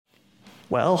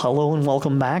Well, hello and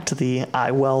welcome back to the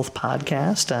iWealth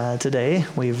podcast. Today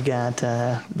we've got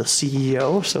the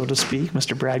CEO, so to speak,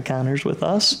 Mr. Brad Connors with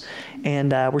us.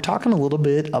 And we're talking a little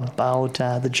bit about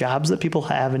the jobs that people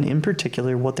have, and in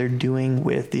particular what they're doing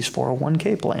with these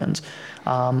 401k plans.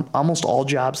 Almost all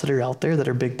jobs that are out there that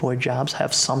are big boy jobs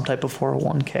have some type of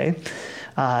 401k.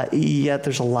 Yet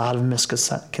there's a lot of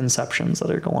misconceptions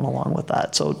that are going along with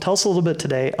that. So tell us a little bit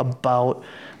today about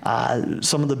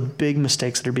some of the big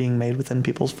mistakes that are being made within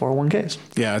people's 401ks.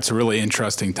 Yeah, it's a really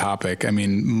interesting topic. I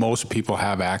mean, most people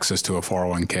have access to a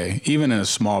 401k. Even in a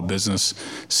small business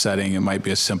setting, it might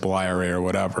be a simple IRA or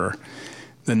whatever.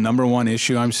 The number one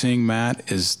issue I'm seeing,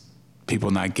 Matt, is people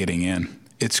not getting in.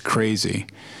 It's crazy.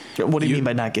 What do you mean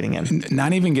by not getting in?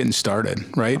 Not even getting started,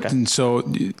 right? Okay. And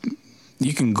so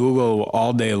you can Google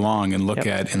all day long and look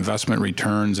at investment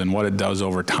returns and what it does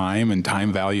over time and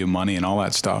time value of money and all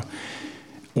that stuff.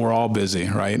 We're all busy,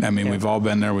 right? I mean, we've all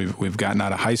been there. We've gotten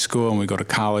out of high school and we go to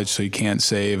college, so you can't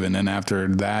save. And then after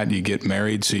that, you get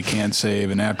married, so you can't save.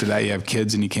 And after that, you have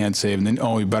kids and you can't save. And then,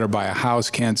 you better buy a house,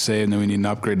 can't save. And then we need an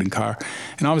upgraded car.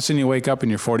 And all of a sudden you wake up and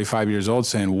you're 45 years old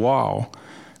saying, wow,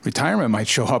 retirement might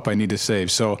show up, I need to save.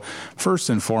 So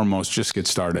first and foremost, just get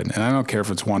started. And I don't care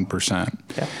if it's 1%.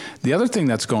 Yeah. The other thing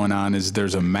that's going on is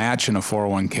there's a match in a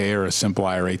 401k or a simple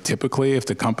IRA. Typically, if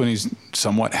the company's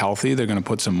somewhat healthy, they're going to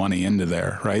put some money into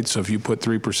there, right? So if you put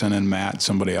 3% in, Matt,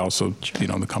 somebody else will,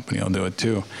 the company will do it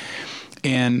too.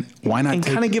 And why not? And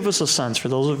kind of give us a sense for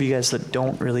those of you guys that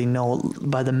don't really know.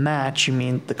 By the match, you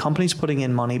mean the company's putting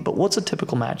in money, but what's a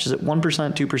typical match? Is it 1%,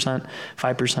 2%,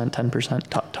 5%,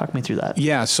 10%? Talk me through that.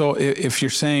 Yeah. So if you're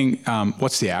saying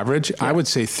what's the average, I would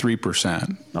say 3%.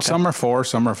 Okay. Some are 4,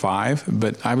 some are 5,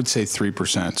 but I would say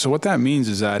 3%. So what that means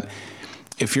is that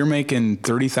if you're making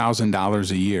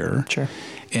 $30,000 a year, sure,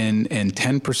 and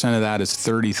 10% of that is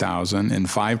 $30,000 and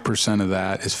 5% of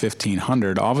that is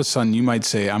 $1,500, all of a sudden you might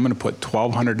say, I'm going to put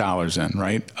 $1,200 in,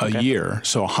 right? A year.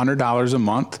 So $100 a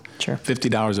month, sure,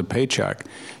 $50 a paycheck.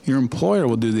 Your employer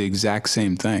will do the exact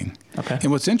same thing. Okay.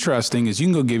 And what's interesting is you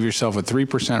can go give yourself a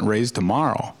 3% raise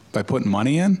tomorrow by putting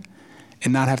money in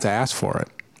and not have to ask for it.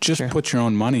 Just put your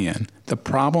own money in. The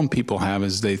problem people have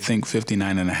is they think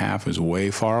 59.5 is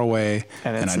way far away,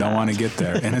 and I don't want to get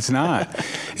there. And it's not.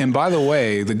 And by the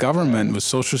way, the government with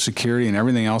Social Security and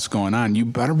everything else going on, you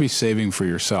better be saving for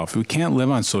yourself. We can't live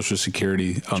on Social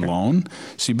Security alone,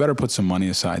 so you better put some money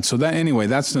aside. So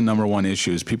that's the number one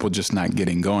issue, is people just not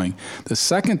getting going. The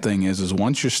second thing is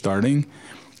once you're starting,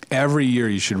 every year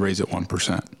you should raise it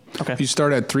 1%. Okay. If you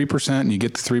start at 3% and you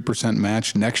get the 3%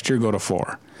 match, next year go to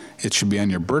 4%. It should be on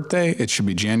your birthday. It should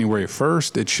be January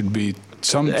 1st. It should be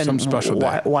some special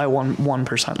day. Why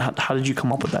 1%? How did you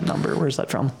come up with that number? Where's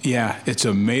that from? Yeah, it's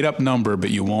a made-up number,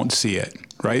 but you won't see it,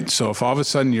 right? So if all of a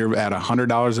sudden you're at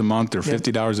 $100 a month or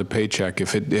 $50 a paycheck,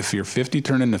 if your 50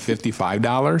 turned into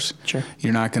 $55, sure,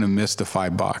 you're not going to miss the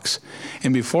 $5.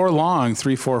 And before long,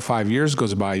 3, 4, 5 years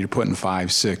goes by, you're putting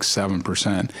 5, 6,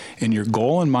 7%, and your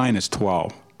goal in mind is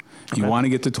 12. You want to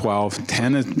get to 12.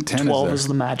 10 is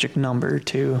the magic number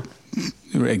too.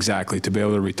 Exactly, to be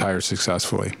able to retire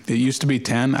successfully. It used to be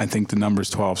 10. I think the number is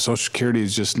 12. Social Security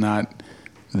is just not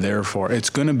there for it. It's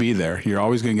going to be there. You're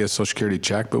always going to get a Social Security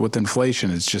check, but with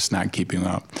inflation, it's just not keeping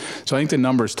up. So I think the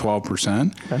number is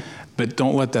 12%. Okay. But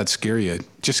don't let that scare you.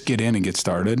 Just get in and get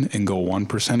started and go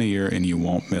 1% a year, and you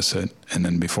won't miss it. And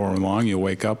then before long, you'll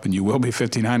wake up and you will be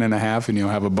 59.5, and you'll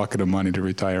have a bucket of money to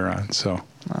retire on. So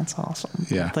that's awesome.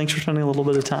 Yeah. Thanks for spending a little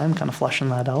bit of time kind of fleshing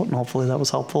that out, and hopefully that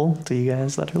was helpful to you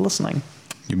guys that are listening.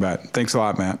 You bet. Thanks a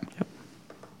lot, Matt. Yep.